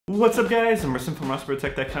What's up guys, I'm Rustin from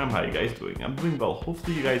RustinProtect.com. How you guys doing? I'm doing well.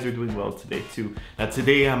 Hopefully you guys are doing well today too. Now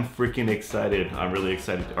today I'm freaking excited. I'm really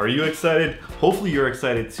excited. Are you excited? Hopefully you're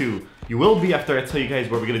excited too. You will be after I tell you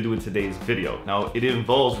guys what we're gonna do in today's video. Now it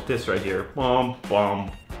involves this right here.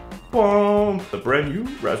 The brand new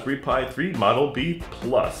Raspberry Pi 3 Model B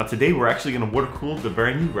Plus. Now today we're actually gonna water cool the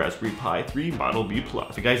brand new Raspberry Pi 3 Model B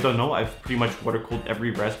Plus. If you guys don't know, I've pretty much water cooled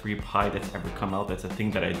every Raspberry Pi that's ever come out. That's a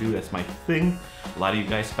thing that I do, that's my thing. A lot of you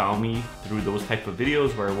guys found me through those type of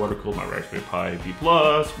videos where I water cooled my Raspberry Pi B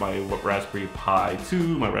Plus, my Raspberry Pi 2,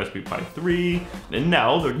 my Raspberry Pi 3, and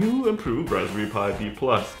now the new improved Raspberry Pi B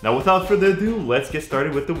Plus. Now without further ado, let's get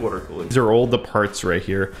started with the water cooling. These are all the parts right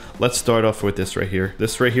here. Let's start off with this right here.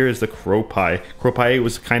 This right here is the CrowPi. CrowPi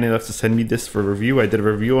was kind enough to send me this for review. I did a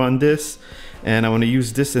review on this and I want to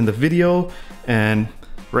use this in the video. And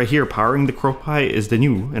right here, powering the CrowPi is the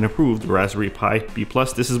new and improved Raspberry Pi B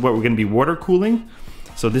Plus. This is what we're going to be water cooling.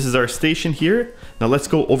 So this is our station here. Now let's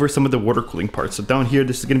go over some of the water cooling parts. So down here,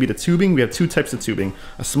 this is going to be the tubing. We have two types of tubing.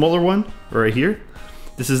 A smaller one right here.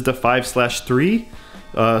 This is the 5/3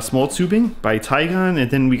 small tubing by Tygon,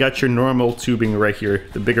 and then we got your normal tubing right here,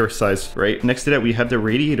 the bigger size. Right next to that we have the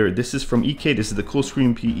radiator. This is from EK. This is the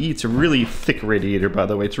Coolscreen PE. It's a really thick radiator, by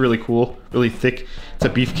the way. It's really cool, really thick. It's a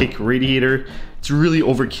beefcake radiator. It's really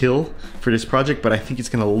overkill for this project, but I think it's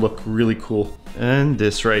gonna look really cool. And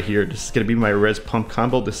this right here, this is gonna be my Res Pump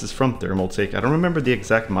combo. This is from Thermaltake. I don't remember the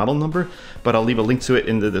exact model number, but I'll leave a link to it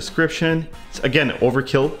in the description. It's, again,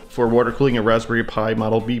 overkill for water cooling a Raspberry Pi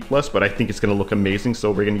Model B Plus, but I think it's gonna look amazing, so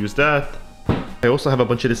we're gonna use that. I also have a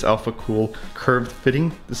bunch of this Alpha Cool curved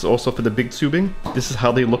fitting. This is also for the big tubing. This is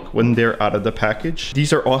how they look when they're out of the package.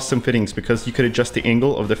 These are awesome fittings because you could adjust the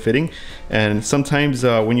angle of the fitting, and sometimes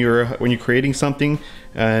when you're creating something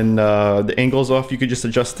and the angle's off, you could just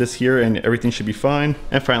adjust this here and everything should be fine.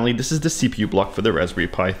 And finally, this is the CPU block for the Raspberry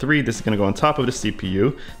Pi 3. This is going to go on top of the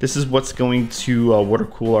CPU. This is what's going to water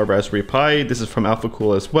cool our Raspberry Pi. This is from Alpha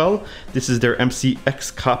Cool as well. This is their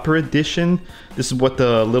MCX Copper Edition. This is what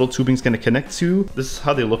the little tubing is going to connect to. This is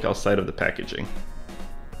how they look outside of the packaging.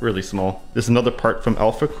 Really small. There's another part from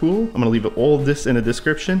Alpha Cool. I'm gonna leave all of this in the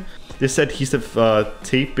description. This adhesive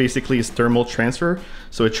tape basically is thermal transfer.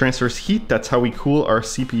 So it transfers heat. That's how we cool our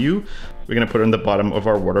CPU. We're gonna put it on the bottom of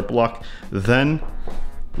our water block. Then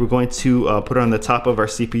we're going to put it on the top of our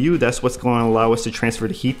CPU. That's what's going to allow us to transfer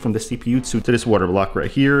the heat from the CPU to this water block right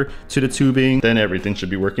here, to the tubing. Then everything should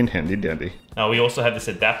be working handy dandy. Now we also have this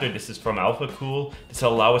adapter. This is from Alpha Cool. This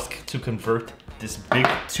will allow us to convert this big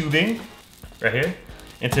tubing right here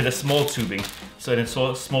into the small tubing. So then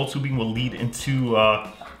small tubing will lead into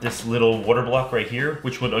this little water block right here,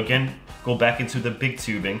 which would again go back into the big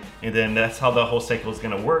tubing. And then that's how the whole cycle is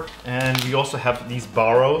gonna work. And we also have these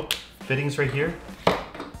Baro fittings right here.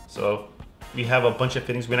 So we have a bunch of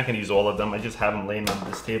fittings. We're not gonna use all of them. I just have them laying on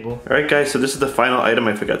this table. All right guys, so this is the final item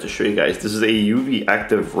I forgot to show you guys. This is a UV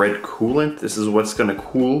active red coolant. This is what's gonna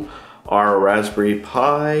cool our Raspberry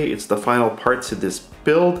Pi. It's the final part to this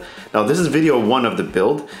build. Now this is video 1 of the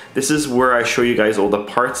build. This is where I show you guys all the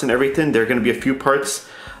parts and everything. There are gonna be a few parts.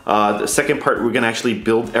 The second part we're gonna actually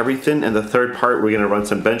build everything, and the third part we're gonna run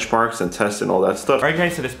some benchmarks and tests and all that stuff. Alright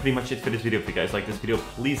guys, so that's pretty much it for this video. If you guys like this video,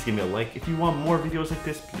 please give me a like. If you want more videos like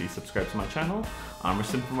this, please subscribe to my channel. I'm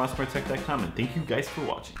Rustin from RustinProtect.com, and thank you guys for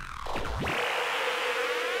watching.